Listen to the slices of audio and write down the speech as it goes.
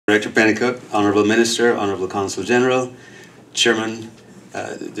Director Pennycook, Honourable Minister, Honourable Consul General, Chairman,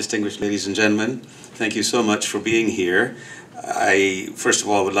 distinguished ladies and gentlemen, thank you so much for being here. I first of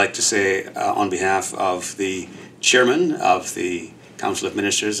all would like to say on behalf of the Chairman of the Council of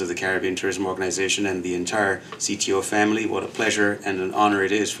Ministers of the Caribbean Tourism Organization and the entire CTO family, what a pleasure and an honour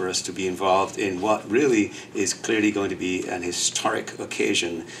it is for us to be involved in what really is clearly going to be an historic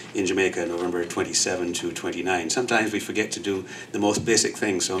occasion in Jamaica, November 27 to 29. Sometimes we forget to do the most basic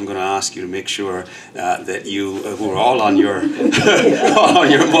things, so I'm going to ask you to make sure that you, who are all on your, all on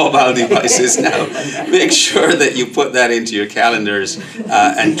your mobile devices now, make sure that you put that into your calendars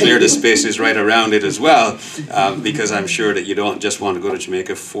and clear the spaces right around it as well, because I'm sure that you don't just want to go to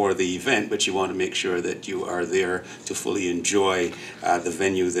Jamaica for the event, but you want to make sure that you are there to fully enjoy the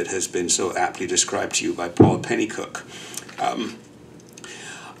venue that has been so aptly described to you by Paul Pennycook.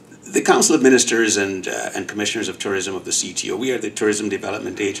 The Council of Ministers and Commissioners of Tourism of the CTO, we are the Tourism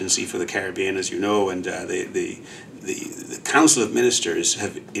Development Agency for the Caribbean, as you know, and the Council of Ministers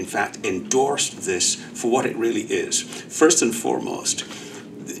have in fact endorsed this for what it really is. First and foremost,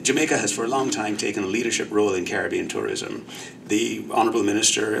 Jamaica has for a long time taken a leadership role in Caribbean tourism. The Honourable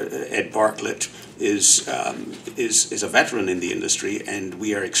Minister, Ed Bartlett, is a veteran in the industry, and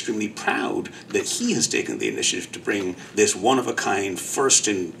we are extremely proud that he has taken the initiative to bring this one-of-a-kind,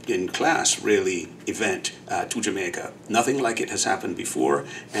 first-in-class, really, event to Jamaica. Nothing like it has happened before,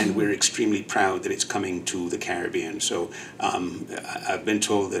 and we're extremely proud that it's coming to the Caribbean. So I've been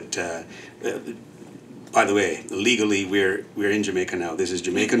told that by the way, legally, we're in Jamaica now. This is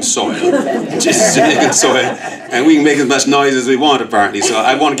Jamaican soil. This is Jamaican soil. And we can make as much noise as we want, apparently. So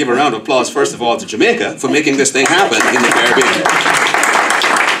I want to give a round of applause, first of all, to Jamaica for making this thing happen in the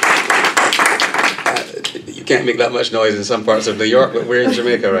Caribbean. You can't make that much noise in some parts of New York, but we're in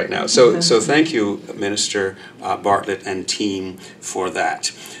Jamaica right now. So thank you, Minister Bartlett and team, for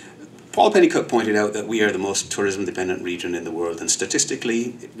that. Paul Pennycook pointed out that we are the most tourism-dependent region in the world, and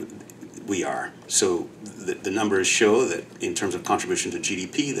statistically, we are. So the numbers show that in terms of contribution to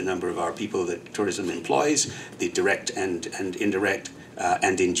GDP, the number of our people that tourism employs, the direct and indirect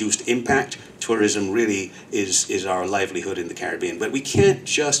and induced impact, tourism really is our livelihood in the Caribbean. But we can't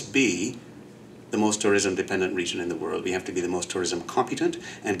just be the most tourism-dependent region in the world. We have to be the most tourism-competent,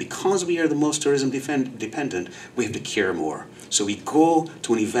 and because we are the most tourism-dependent, we have to care more. So we go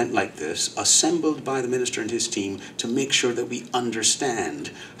to an event like this, assembled by the Minister and his team, to make sure that we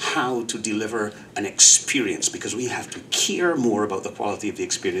understand how to deliver an experience, because we have to care more about the quality of the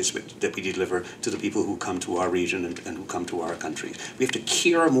experience that we deliver to the people who come to our region and who come to our country. We have to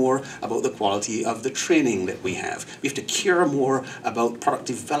care more about the quality of the training that we have. We have to care more about product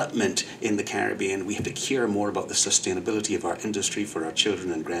development in the Caribbean. We have to care more about the sustainability of our industry for our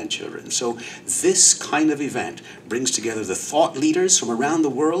children and grandchildren. So this kind of event brings together the thought leaders from around the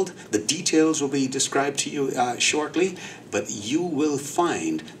world. The details will be described to you shortly, but you will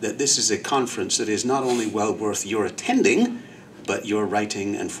find that this is a conference that is not only well worth your attending, but you're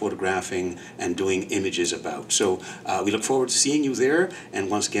writing and photographing and doing images about. So we look forward to seeing you there.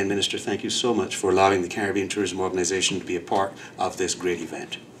 And once again, Minister, thank you so much for allowing the Caribbean Tourism Organization to be a part of this great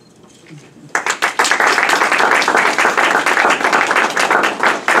event.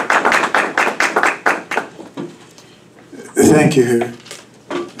 Thank you.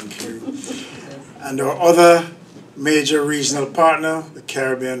 Thank you. And our other major regional partner, the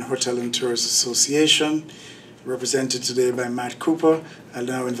Caribbean Hotel and Tourist Association, represented today by Matt Cooper. I'll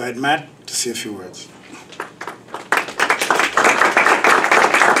now invite Matt to say a few words.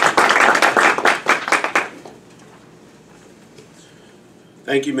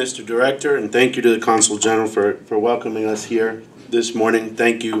 Thank you, Mr. Director, and thank you to the Consul General for welcoming us here this morning.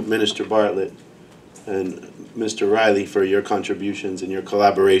 Thank you, Minister Bartlett and Mr. Riley, for your contributions and your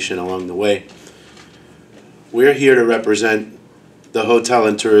collaboration along the way. We're here to represent the hotel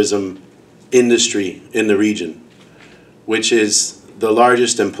and tourism industry in the region, which is the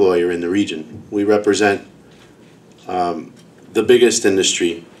largest employer in the region. We represent the biggest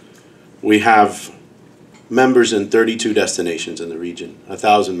industry. We have members in 32 destinations in the region,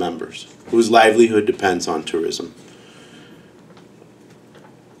 1,000 members, whose livelihood depends on tourism.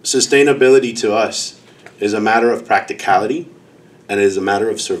 Sustainability to us is a matter of practicality, and it is a matter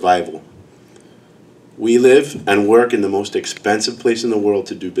of survival. We live and work in the most expensive place in the world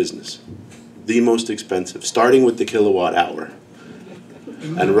to do business. The most expensive, starting with the kilowatt hour.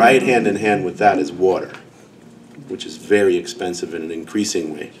 And right hand in hand with that is water, which is very expensive in an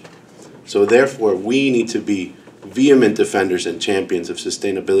increasing way. So therefore, we need to be vehement defenders and champions of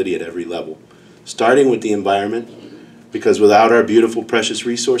sustainability at every level, starting with the environment, because without our beautiful, precious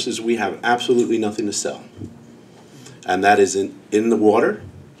resources, we have absolutely nothing to sell. And that is in the water,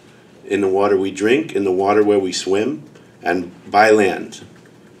 in the water we drink, in the water where we swim, and by land.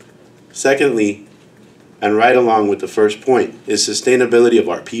 Secondly, and right along with the first point, is sustainability of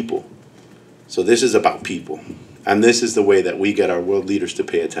our people. So this is about people. And this is the way that we get our world leaders to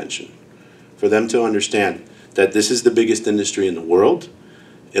pay attention. For them to understand that this is the biggest industry in the world,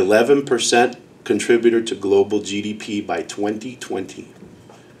 11% contributor to global GDP by 2020.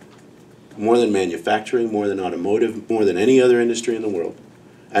 More than manufacturing, more than automotive, more than any other industry in the world.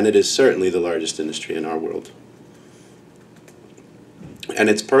 And it is certainly the largest industry in our world. And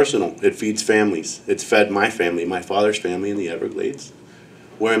it's personal. It feeds families. It's fed my family, my father's family in the Everglades.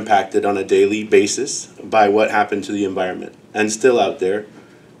 We're impacted on a daily basis by what happened to the environment. And still out there,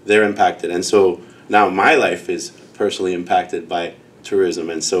 they're impacted. And so now my life is personally impacted by tourism,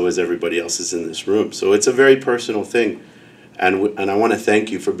 and so is everybody else's in this room. So it's a very personal thing. And I want to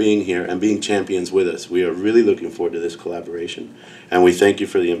thank you for being here and being champions with us. We are really looking forward to this collaboration. And we thank you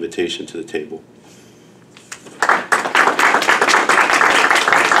for the invitation to the table.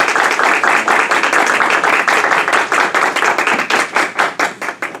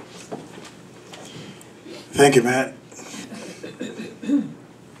 Thank you, Matt.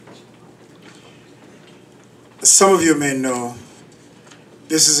 Some of you may know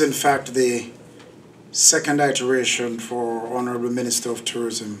this is in fact the second iteration for Honorable Minister of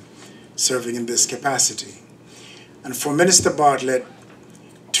Tourism serving in this capacity. And for Minister Bartlett,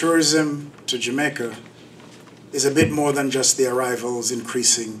 tourism to Jamaica is a bit more than just the arrivals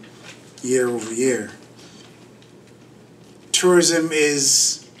increasing year over year. Tourism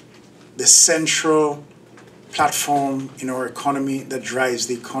is the central platform in our economy that drives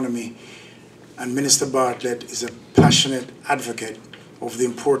the economy, and Minister Bartlett is a passionate advocate of the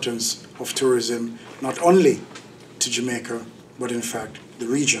importance of tourism, not only to Jamaica, but in fact the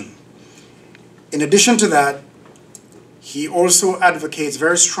region. In addition to that, he also advocates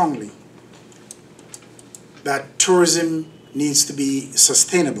very strongly that tourism needs to be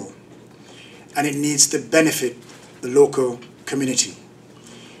sustainable and it needs to benefit the local community.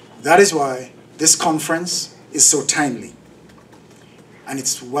 That is why this conference is so timely, and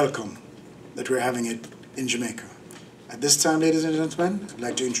it's welcome that we're having it in Jamaica. At this time, ladies and gentlemen, I'd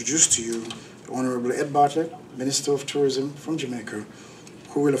like to introduce to you the Honorable Ed Bartlett, Minister of Tourism from Jamaica,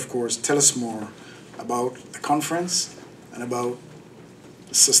 who will, of course, tell us more about the conference and about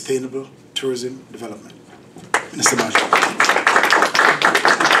sustainable tourism development. Minister Bartlett.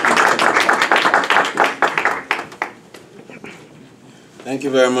 Thank you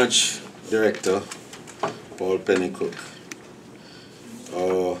very much, Director Paul Pennycook.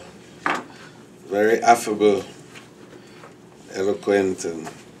 Oh, very affable, eloquent, and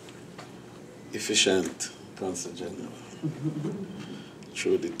efficient Consul General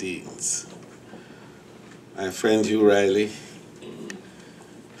through the deans. My friend Hugh Riley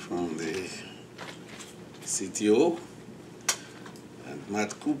from the CTO, and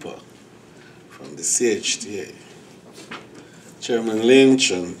Matt Cooper from the CHTA. Chairman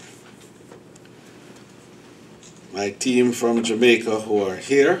Lynch and my team from Jamaica who are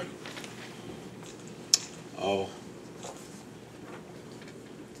here. Our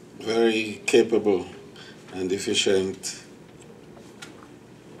very capable and efficient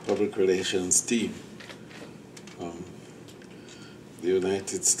public relations team from the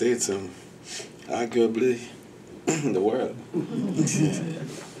United States and arguably the world.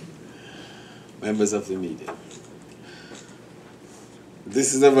 Members of the media.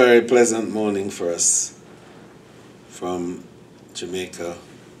 This is a very pleasant morning for us from Jamaica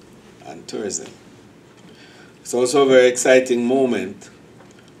and tourism. It's also a very exciting moment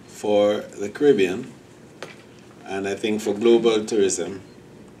for the Caribbean and I think for global tourism,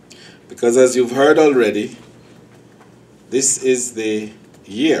 because as you've heard already, this is the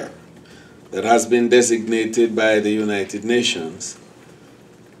year that has been designated by the United Nations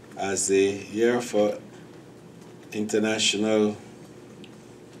as the year for international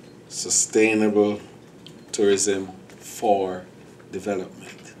sustainable tourism for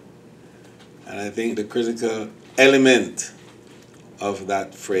development. And I think the critical element of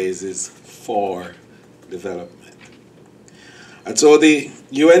that phrase is for development. And so the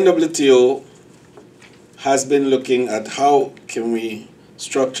UNWTO has been looking at how can we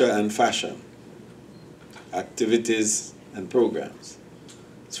structure and fashion activities and programs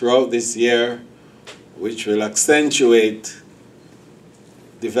throughout this year which will accentuate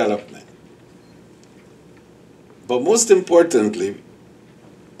development. But most importantly,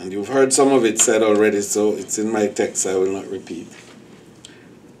 and you've heard some of it said already, so it's in my text, I will not repeat.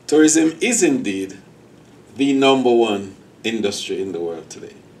 Tourism is indeed the #1 industry in the world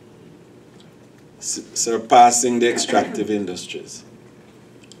today, surpassing the extractive industries.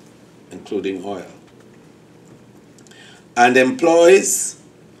 including oil, and employs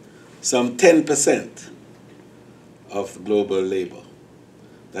some 10% of global labor.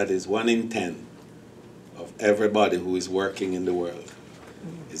 That is 1 in 10 of everybody who is working in the world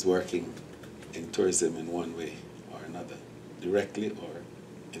is working in tourism in one way or another, directly or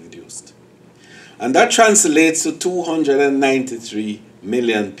induced. And that translates to 293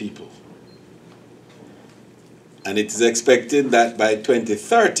 million people. And it is expected that by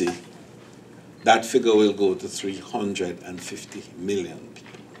 2030, that figure will go to 350 million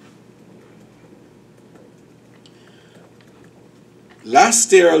people.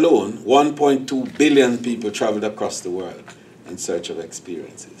 Last year alone, 1.2 billion people traveled across the world in search of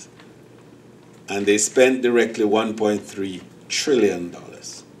experiences. And they spent directly $1.3 trillion.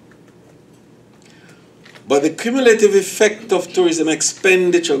 But the cumulative effect of tourism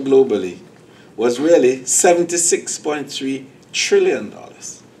expenditure globally was really $76.3 trillion.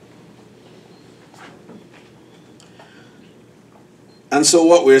 And so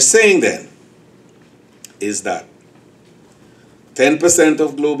what we're saying then is that 10%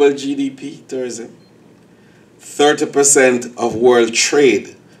 of global GDP, tourism, 30% of world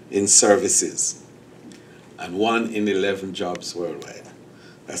trade in services, and 1 in 11 jobs worldwide.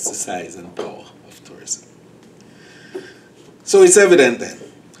 That's the size and power of tourism. So it's evident then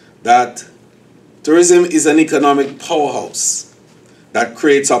that tourism is an economic powerhouse that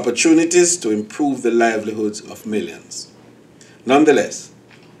creates opportunities to improve the livelihoods of millions. Nonetheless,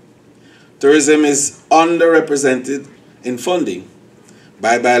 tourism is underrepresented in funding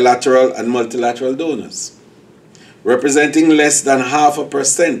by bilateral and multilateral donors, representing less than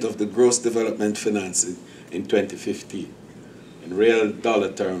 0.5% of the gross development financing in 2015. In real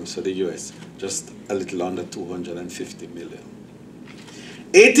dollar terms for the US, just a little under 250 million.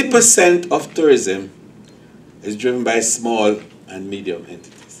 80% of tourism is driven by small and medium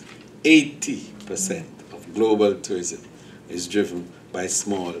entities. 80% of global tourism is driven by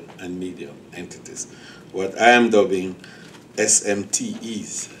small and medium entities. What I am dubbing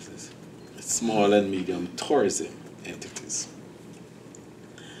SMTEs, small and medium tourism entities.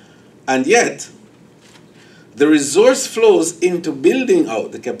 And yet, the resource flows into building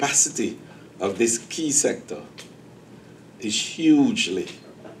out the capacity of this key sector is hugely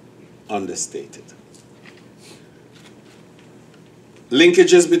understated.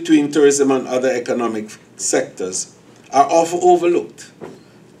 Linkages between tourism and other economic sectors are often overlooked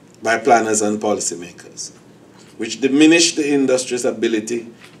by planners and policymakers, which diminish the industry's ability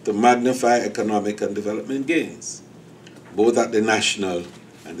to magnify economic and development gains, both at the national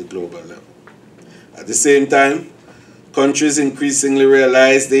and the global level. At the same time, countries increasingly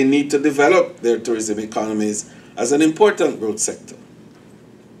realize they need to develop their tourism economies as an important growth sector.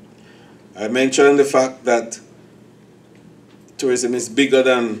 I mentioned the fact that tourism is bigger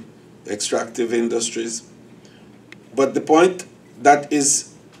than extractive industries, but the point that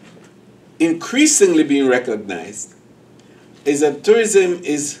is increasingly being recognized is that tourism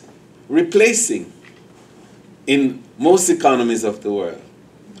is replacing, in most economies of the world,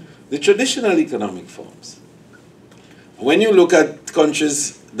 the traditional economic forms. When you look at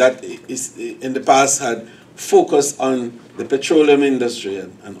countries that in the past had focused on the petroleum industry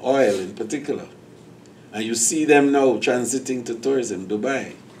and oil in particular, and you see them now transiting to tourism,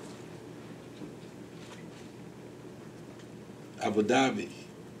 Dubai, Abu Dhabi.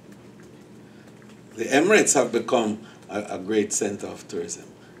 The Emirates have become a great center of tourism.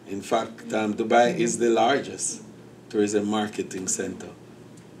 In fact, Dubai is the largest tourism marketing center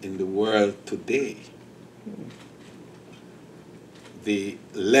in the world today. The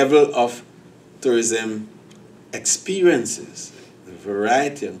level of tourism experiences, the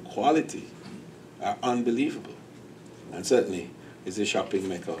variety and quality are unbelievable. And certainly is the shopping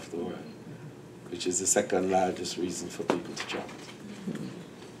mecca of the world, which is the second largest reason for people to travel.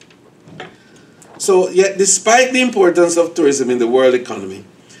 So yet, despite the importance of tourism in the world economy,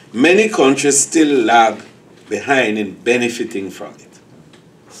 many countries still lag behind in benefiting from it.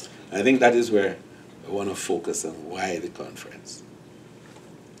 I think that is where I want to focus on why the conference.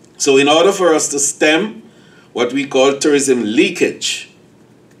 So in order for us to stem what we call tourism leakage,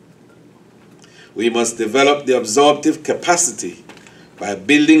 we must develop the absorptive capacity by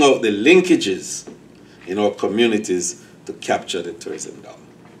building out the linkages in our communities to capture the tourism dollar.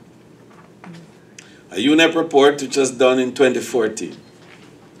 A UNEP report which was done in 2014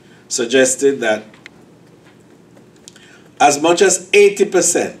 suggested that as much as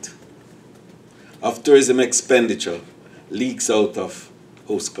 80% of tourism expenditure leaks out of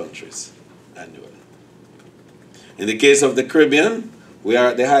host countries annually. In the case of the Caribbean, we are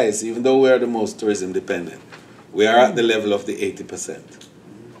at the highest, even though we are the most tourism dependent. We are at the level of the 80%.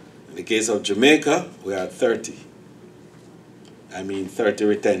 In the case of Jamaica, we are at 30. I mean 30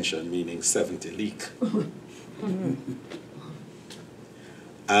 retention, meaning 70 leak.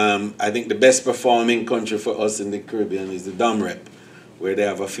 I think the best performing country for us in the Caribbean is the DOMREP, where they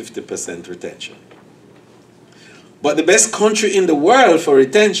have a 50% retention. But the best country in the world for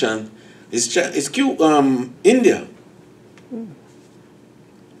retention is India.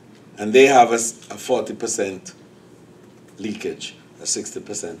 And they have a 40% leakage, a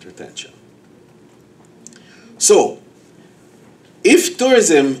 60% retention. So, if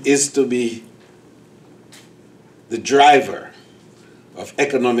tourism is to be the driver of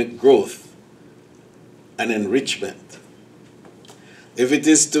economic growth and enrichment, if it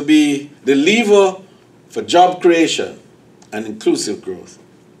is to be the lever for job creation and inclusive growth,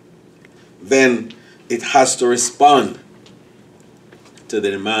 then it has to respond to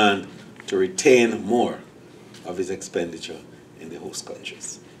the demand to retain more of its expenditure in the host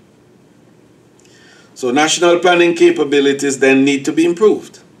countries. So national planning capabilities then need to be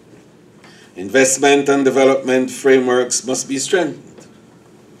improved. Investment and development frameworks must be strengthened.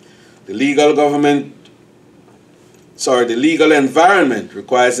 The legal environment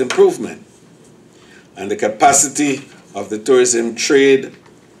requires improvement, and the capacity of the tourism trade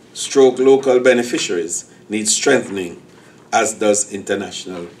 / local beneficiaries needs strengthening, as does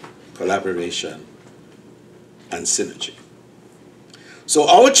international collaboration and synergy. So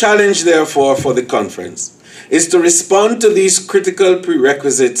our challenge, therefore, for the conference is to respond to these critical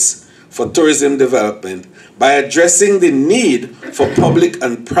prerequisites for tourism development by addressing the need for public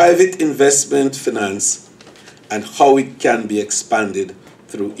and private investment finance and how it can be expanded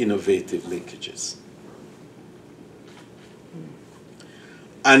through innovative linkages.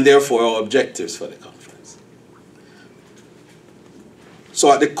 And therefore our objectives for the conference.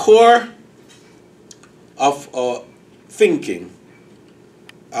 So at the core of our thinking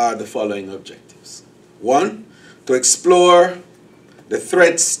are the following objectives. 1, to explore the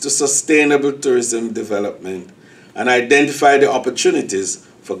threats to sustainable tourism development and identify the opportunities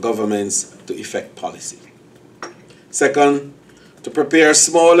for governments to effect policy. 2nd, to prepare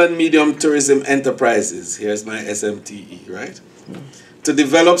small and medium tourism enterprises, here's my SMTE, right? To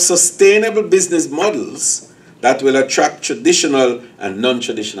develop sustainable business models that will attract traditional and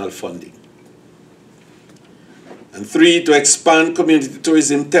non-traditional funding. And 3, to expand community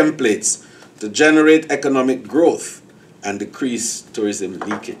tourism templates to generate economic growth and decrease tourism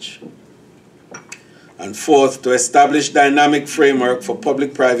leakage. And 4th, to establish dynamic framework for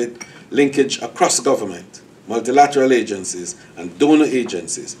public-private linkage across government, multilateral agencies, and donor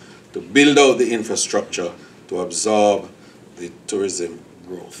agencies to build out the infrastructure to absorb the tourism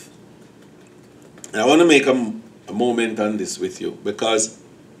growth. And I want to make a moment on this with you, because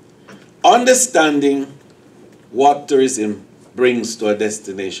understanding what tourism brings to a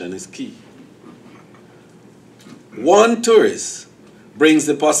destination is key. One tourist brings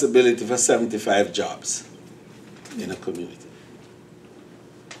the possibility for 75 jobs in a community.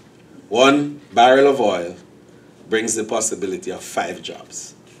 1 barrel of oil brings the possibility of 5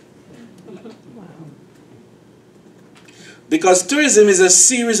 jobs. Because tourism is a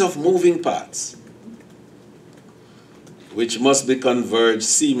series of moving parts which must be converged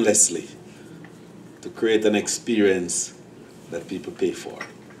seamlessly to create an experience that people pay for.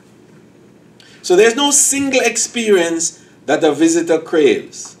 So there's no single experience that a visitor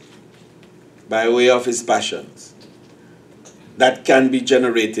craves by way of his passions that can be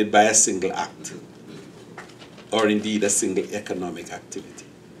generated by a single act, or indeed a single economic activity.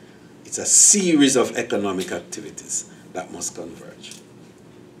 It's a series of economic activities that must converge.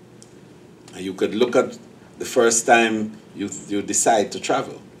 And you could look at the first time you decide to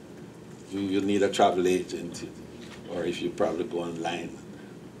travel. You need a travel agent, or if you probably go online,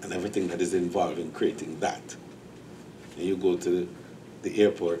 and everything that is involved in creating that. And you go to the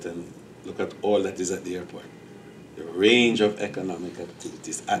airport and look at all that is at the airport. The range of economic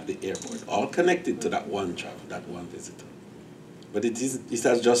activities at the airport, all connected to that one travel, that one visitor. But it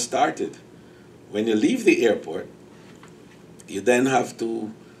has just started. When you leave the airport, you then have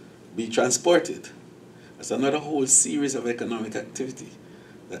to be transported. That's another whole series of economic activity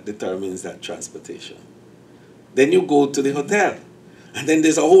that determines that transportation. Then you go to the hotel. And then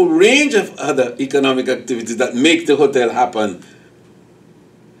there's a whole range of other economic activities that make the hotel happen.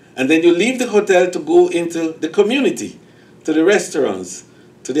 And then you leave the hotel to go into the community, to the restaurants,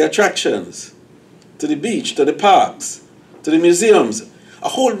 to the attractions, to the beach, to the parks, to the museums. A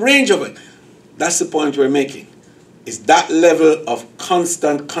whole range of it. That's the point we're making. Is that level of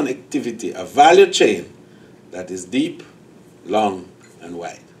constant connectivity, a value chain that is deep, long, and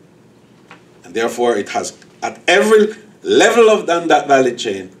wide. And therefore it has, at every level of that value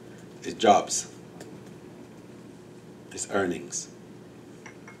chain, is jobs, is earnings,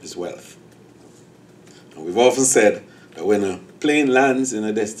 is wealth. And we've often said that when a plane lands in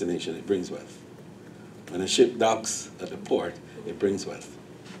a destination, it brings wealth. When a ship docks at the port, it brings wealth.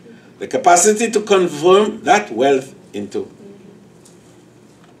 The capacity to convert that wealth into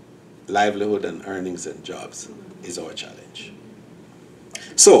livelihood and earnings and jobs is our challenge.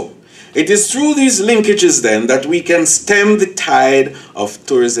 So, it is through these linkages then that we can stem the tide of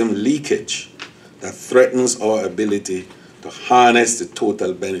tourism leakage that threatens our ability to harness the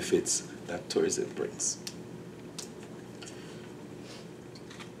total benefits that tourism brings.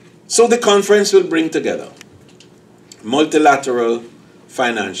 So the conference will bring together multilateral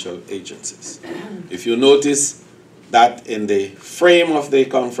financial agencies. If you notice that in the frame of the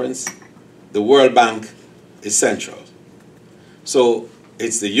conference, the World Bank is central. So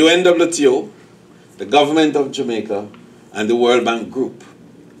it's the UNWTO, the government of Jamaica, and the World Bank Group.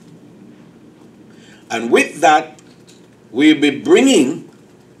 And with that, we'll be bringing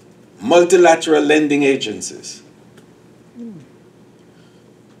multilateral lending agencies,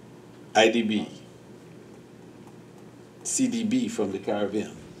 IDB, CDB from the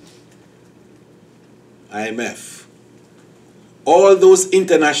Caribbean, IMF, all those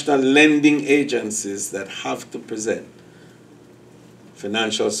international lending agencies that have to present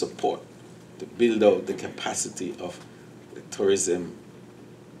financial support to build out the capacity of the tourism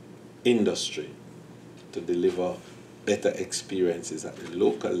industry to deliver better experiences at the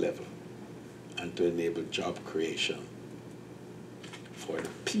local level and to enable job creation for the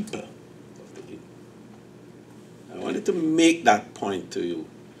people of the Union. I wanted to make that point to you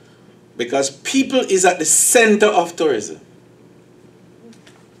because people is at the center of tourism.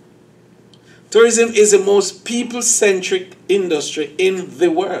 Tourism is the most people-centric industry in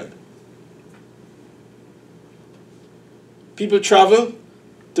the world. People travel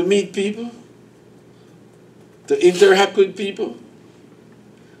to meet people, to interact with people,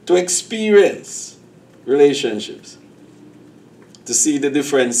 to experience relationships, to see the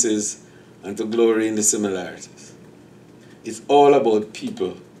differences and to glory in the similarities. It's all about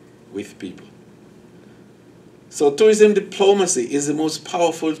people with people. So tourism diplomacy is the most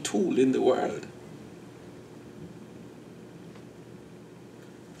powerful tool in the world.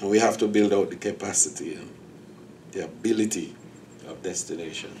 And we have to build out the capacity and the ability of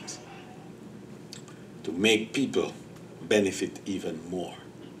destinations to make people benefit even more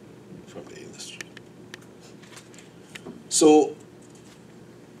from the industry. So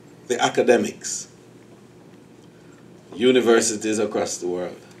the academics, universities across the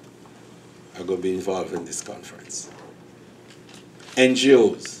world are going to be involved in this conference.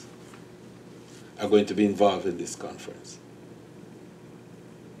 NGOs are going to be involved in this conference.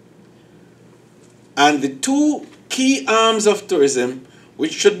 And the two key arms of tourism,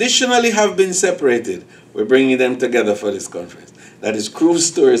 which traditionally have been separated, we're bringing them together for this conference. That is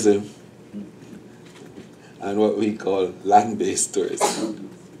cruise tourism and what we call land-based tourism.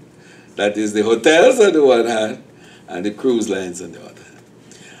 That is the hotels on the one hand and the cruise lines on the other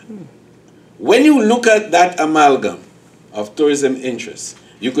hand. When you look at that amalgam of tourism interests,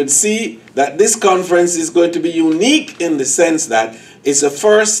 you could see that this conference is going to be unique in the sense that it's the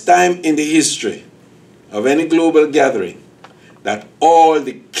first time in the history of any global gathering that all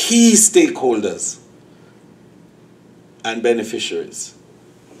the key stakeholders and beneficiaries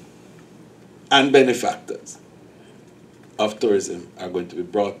and benefactors of tourism are going to be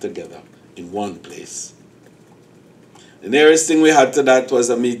brought together in one place. The nearest thing we had to that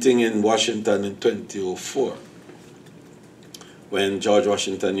was a meeting in Washington in 2004 when George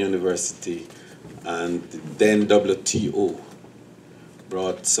Washington University and the then WTO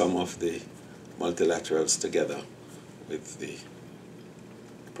brought some of the multilaterals together with the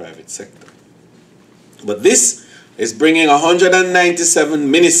private sector. But this is bringing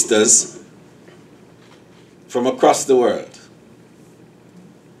 197 ministers from across the world.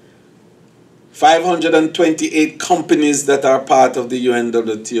 528 companies that are part of the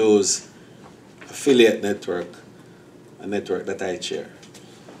UNWTO's affiliate network, a network that I chair.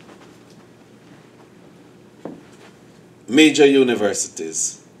 Major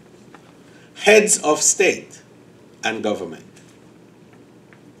universities, heads of state and government.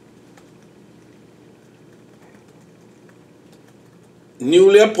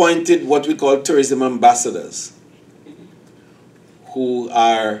 Newly appointed what we call tourism ambassadors, who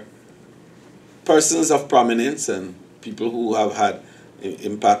are persons of prominence and people who have had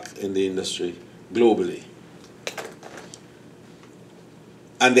impact in the industry globally.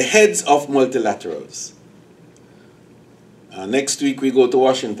 And the heads of multilaterals. Next week we go to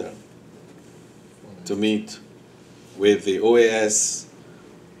Washington to meet with the OAS,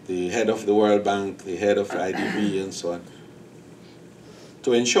 the head of the World Bank, the head of IDB, and so on,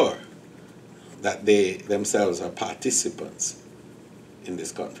 to ensure that they themselves are participants in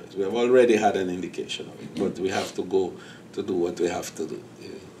this conference. We have already had an indication of it, but we have to go to do what we have to do.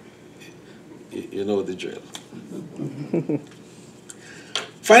 You know the drill.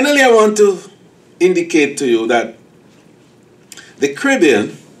 Finally, I want to indicate to you that the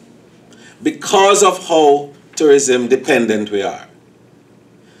Caribbean, because of how tourism dependent we are,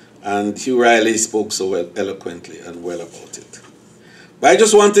 and Hugh Riley spoke so well, eloquently and well about it. But I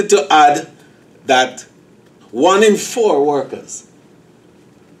just wanted to add that 1 in 4 workers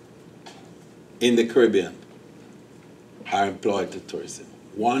in the Caribbean are employed to tourism.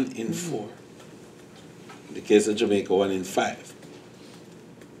 1 in 4. In the case of Jamaica, 1 in 5.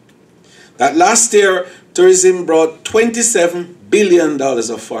 That last year, tourism brought $27 billion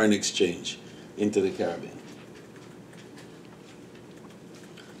of foreign exchange into the Caribbean.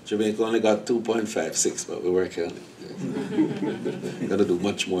 Jamaica only got 2.56, but we're working on it. We're going to do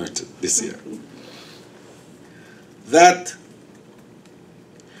much more this year. That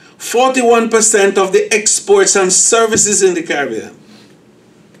 41% of the exports and services in the Caribbean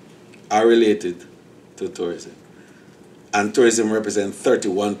are related to tourism. And tourism represents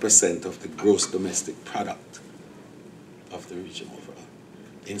 31% of the gross domestic product of the region overall.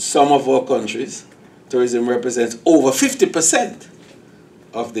 In some of our countries, tourism represents over 50%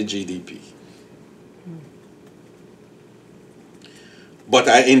 of the GDP. But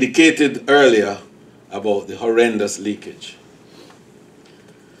I indicated earlier about the horrendous leakage.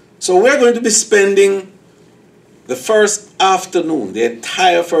 So we're going to be spending the first afternoon, the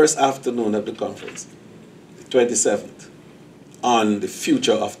entire first afternoon of the conference, the 27th, on the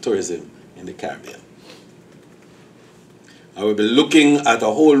future of tourism in the Caribbean. I will be looking at a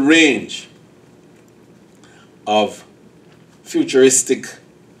whole range of futuristic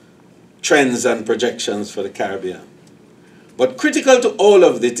trends and projections for the Caribbean. But critical to all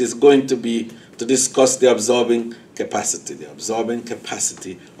of it is going to be to discuss the absorbing capacity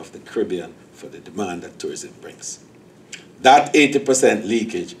of the Caribbean for the demand that tourism brings. That 80%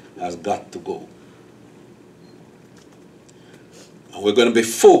 leakage has got to go. And we're going to be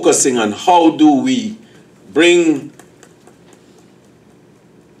focusing on how do we bring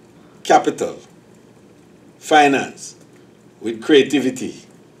capital, finance, with creativity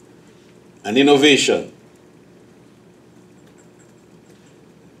and innovation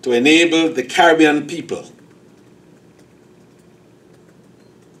to enable the Caribbean people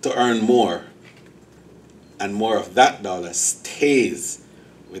to earn more, and more of that dollar stays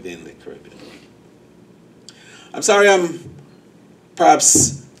within the Caribbean. I'm sorry I'm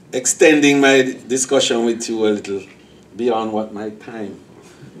perhaps extending my discussion with you a little beyond what my time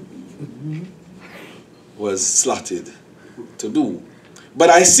was slotted to do. But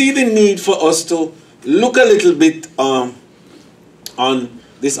I see the need for us to look a little bit on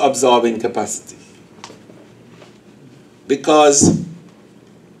this absorbing capacity. Because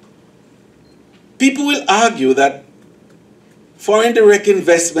people will argue that foreign direct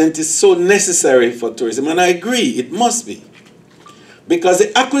investment is so necessary for tourism, and I agree, it must be. Because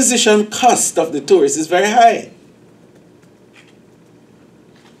the acquisition cost of the tourist is very high.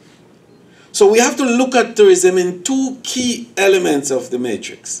 So we have to look at tourism in 2 key elements of the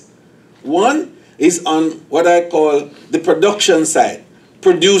matrix. One is on what I call the production side,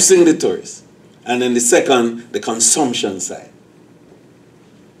 producing the tourist. And then the second, the consumption side.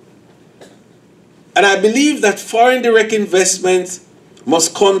 And I believe that foreign direct investment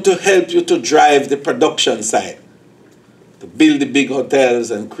must come to help you to drive the production side, to build the big hotels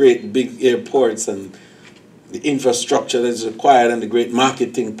and create big airports and the infrastructure that is required and the great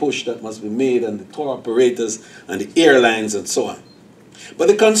marketing push that must be made and the tour operators and the airlines and so on. But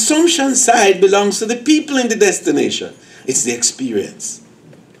the consumption side belongs to the people in the destination. It's the experience.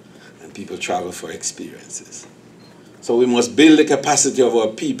 And people travel for experiences. So we must build the capacity of our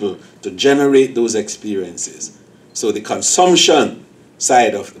people to generate those experiences. So the consumption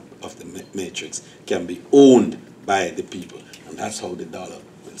side of the matrix can be owned by the people. And that's how the dollar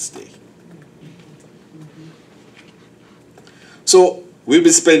will stay. So we'll be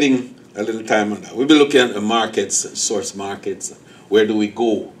spending a little time on that. We'll be looking at the markets, source markets. Where do we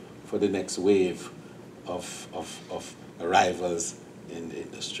go for the next wave of arrivals in the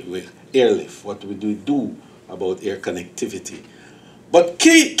industry? With airlift, what do we do about air connectivity? But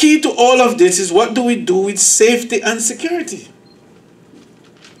key to all of this is what do we do with safety and security?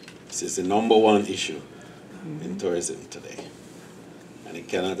 This is the #1 issue in tourism today. And it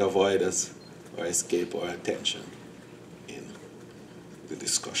cannot avoid us or escape our attention in the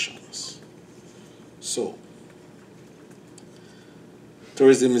discussions. So,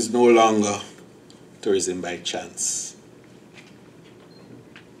 tourism is no longer tourism by chance,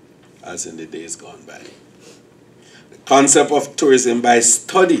 as in the days gone by. The concept of tourism by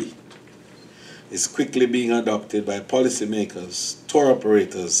study is quickly being adopted by policymakers, tour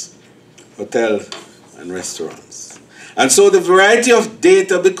operators, hotel and restaurants. And so the variety of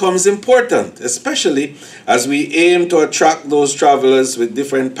data becomes important, especially as we aim to attract those travelers with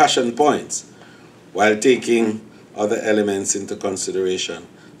different passion points, while taking other elements into consideration,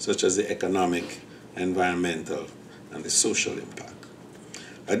 such as the economic, environmental, and the social impact.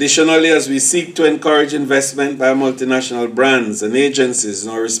 Additionally, as we seek to encourage investment by multinational brands and agencies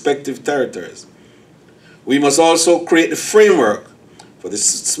in our respective territories, we must also create a framework for the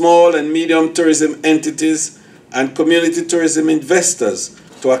small and medium tourism entities and community tourism investors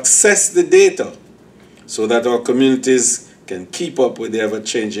to access the data so that our communities can keep up with the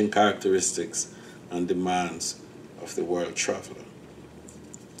ever-changing characteristics and demands of the world traveler.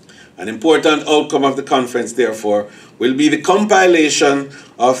 An important outcome of the conference, therefore, will be the compilation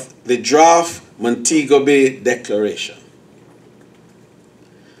of the draft Montego Bay Declaration.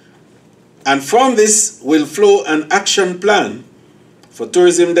 And from this will flow an action plan for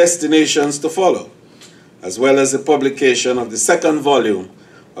tourism destinations to follow, as well as the publication of the second volume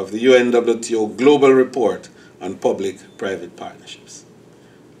of the UNWTO Global Report on Public-Private Partnerships.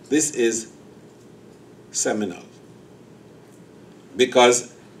 This is seminal,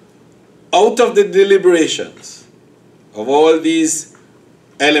 because out of the deliberations of all these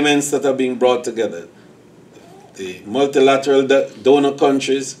elements that are being brought together, the multilateral donor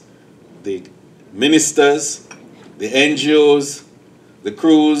countries, the ministers, the NGOs, the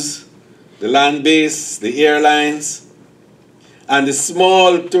crews, the land base, the airlines, and the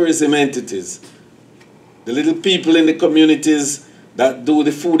small tourism entities, the little people in the communities that do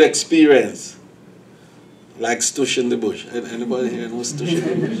the food experience, like Stush in the Bush. Anybody here know Stush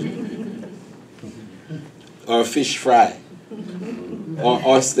in the Bush? Or fish fry, or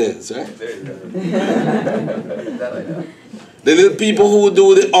oysters, right? The little people who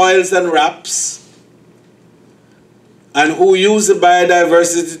do the oils and wraps, and who use the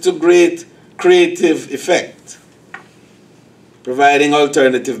biodiversity to great creative effect, providing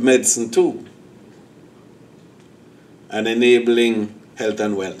alternative medicine too, and enabling health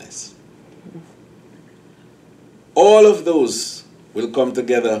and wellness. All of those will come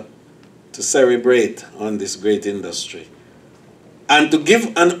together to celebrate on this great industry and to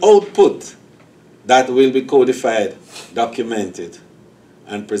give an output that will be codified, documented,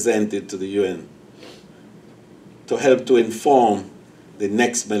 and presented to the UN to help to inform the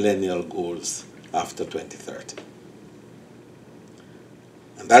next millennial goals after 2030.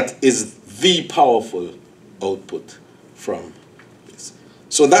 And that is the powerful output from this.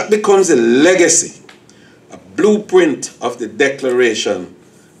 So that becomes a legacy, a blueprint of the declaration,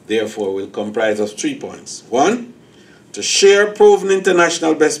 therefore will comprise of 3 points. 1, to share proven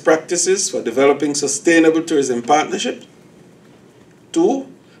international best practices for developing sustainable tourism partnerships. 2,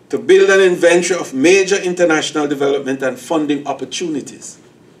 to build an inventory of major international development and funding opportunities.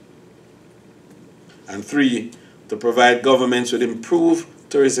 And 3, to provide governments with improved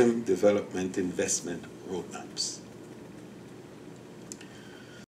tourism development investment roadmaps.